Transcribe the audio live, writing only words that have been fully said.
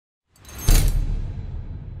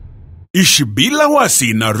Ishi bila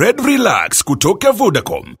wasi na Red Relax kutoka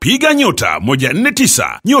Vodacom. Piga nyota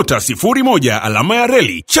 149 nyota 01 alama ya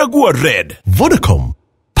reli, chagua Red. Vodacom,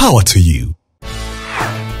 power to you.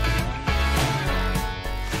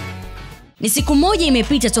 Ni siku moja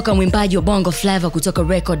imepita toka mwimbaji wa Bongo Flava kutoka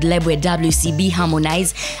record label ya WCB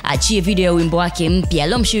Harmonize achie video ya wimbo wake mpya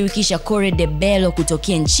alomshirikisha Kore de Bello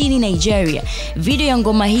kutokea nchini Nigeria. Video ya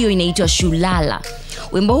ngoma hiyo inaitwa Shulala.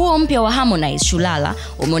 Wimbo huo mpya wa Harmonize, Shulala,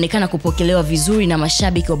 umeonekana kupokelewa vizuri na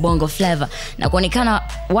mashabiki wa Bongo Flava na kuonekana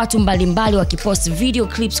watu mbalimbali wakipost video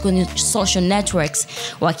clips kwenye social networks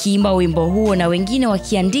wakiimba wimbo huo na wengine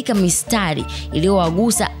wakiandika mistari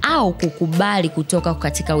iliyowagusa au kukubali kutoka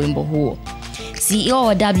katika wimbo huo. CEO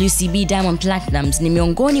wa WCB Diamond Platnumz ni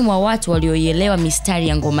miongoni mwa watu walioielewa mistari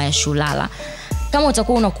ya ngoma ya Shulala. Kama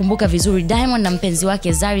utakuwa unakumbuka vizuri, Diamond na mpenzi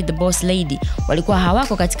wake Zari the Boss Lady walikuwa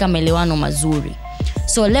hawako katika maelewano mazuri.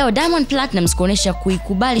 So leo Diamond Platnumz kuonesha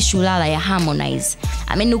kuikubali Shulala ya Harmonize.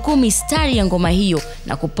 Amenukuu mistari ya ngoma hiyo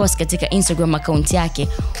na kupost katika Instagram account yake,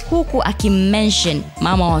 huku akimention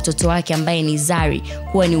mama wa watoto wake ambaye ni Zari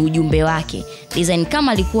kuwa ni ujumbe wake. Design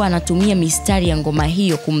kama alikuwa anatumia mistari ya ngoma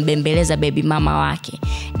hiyo kumbembeleza baby mama wake.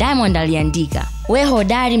 Diamond aliandika, "We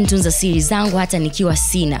hodari mtunza siri zangu hata nikiwa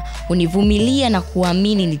sina, univumilia na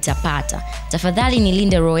kuamini nitapata. Tafadhali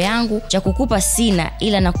nilinde roho yangu, cha kukupa sina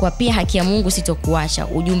ila na kuapia haki ya Mungu sitokuacha.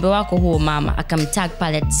 Ujumbe wako huo mama." Akamtag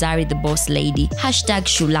pale Zari the Boss Lady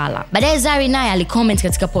 #Shulala. Baadaye Zari naye alicomment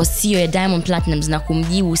katika post hiyo ya Diamond Platnumz na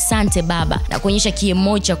kumjibu "Sante baba" na kuonyesha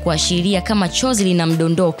kiemoji cha kuashiria kama chozi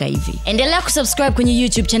linamdondoka hivi. Endelea kusubscribe kwenye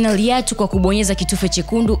YouTube channel yetu kwa kubonyeza kitufe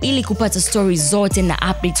chekundu ili kupata stories zote na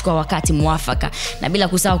updates kwa wakati mwafaka. Na bila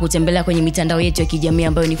kusahau kutembelea kwenye mitandao yetu ya kijamii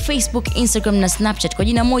ambayo ni Facebook, Instagram na Snapchat kwa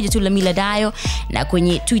jina moja tu la Millard Ayo, na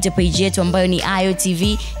kwenye Twitter page yetu ambayo ni Ayo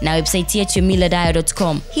TV na website yetu ya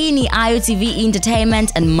millardayo.com. Hii ni Ayo TV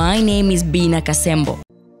Entertainment and my name is Bina Kasembo.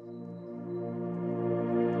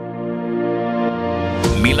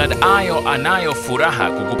 Millard Ayo anayo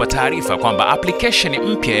furaha kukupa taarifa kwamba application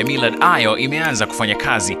mpya ya Millard Ayo imeanza kufanya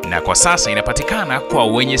kazi na kwa sasa inapatikana kwa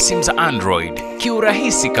wenye simu za Android.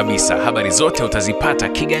 Kiurahisi kabisa, habari zote utazipata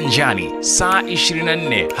kiganjani, saa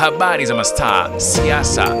 24, habari za mastaa,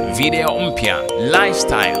 siasa, video mpya,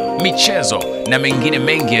 lifestyle, michezo na mengine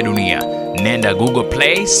mengi ya dunia. Nenda Google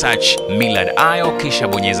Play, search Millard Ayo kisha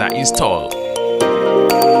bonyeza install.